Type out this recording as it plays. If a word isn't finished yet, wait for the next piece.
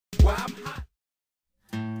Well, I'm hot.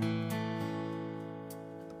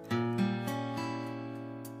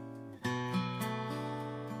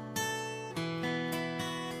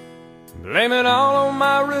 Blame it all on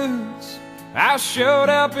my roots. I showed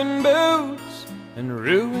up in boots and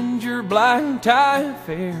ruined your black tie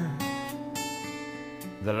affair.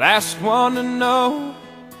 The last one to know,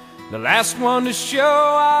 the last one to show,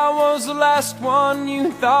 I was the last one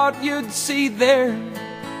you thought you'd see there.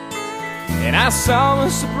 And I saw the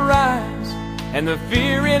surprise and the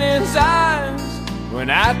fear in his eyes when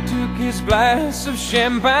I took his glass of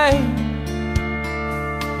champagne.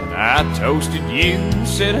 And I toasted you and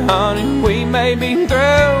said, honey, we may be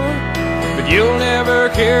through, but you'll never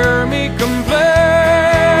hear me complain.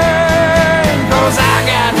 'Cause I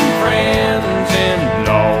got friends in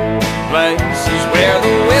low places where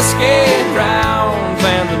the whiskey drowns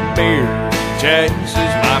and the beer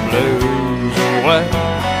chases my blues away.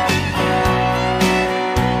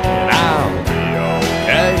 And I'll be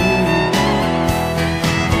okay.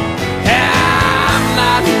 I'm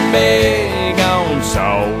not big on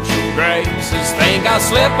social graces. Think I'll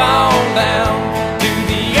slip on down to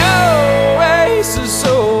the oasis.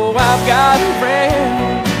 So I've got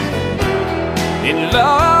friends in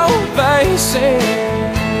low places.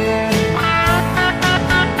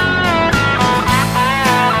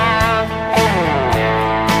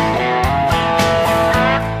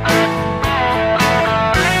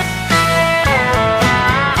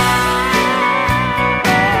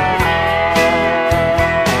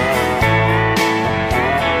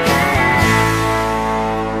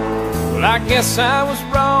 Well, I guess I was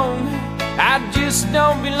wrong, I just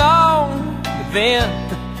don't belong. But then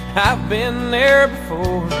I've been there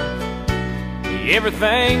before.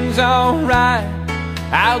 Everything's alright,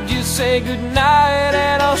 I'll just say goodnight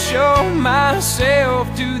and I'll show myself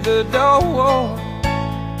to the door.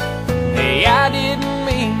 Hey, I didn't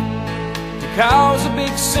mean to cause a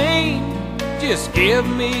big scene. Just give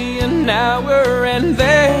me an hour and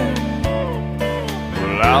then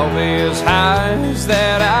well, I'll be as high as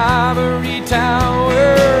that ivory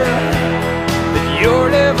tower that you're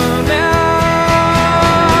living on.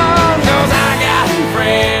 'Cause I got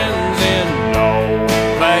friends in low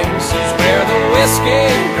places where the whiskey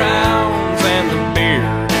drowns and the beer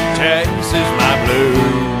chases my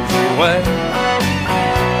blues away.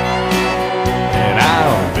 And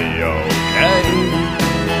I'll be okay.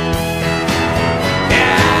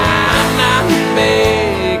 Yeah, I'm not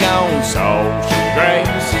big on social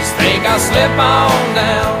graces. Think I'll slip on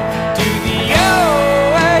down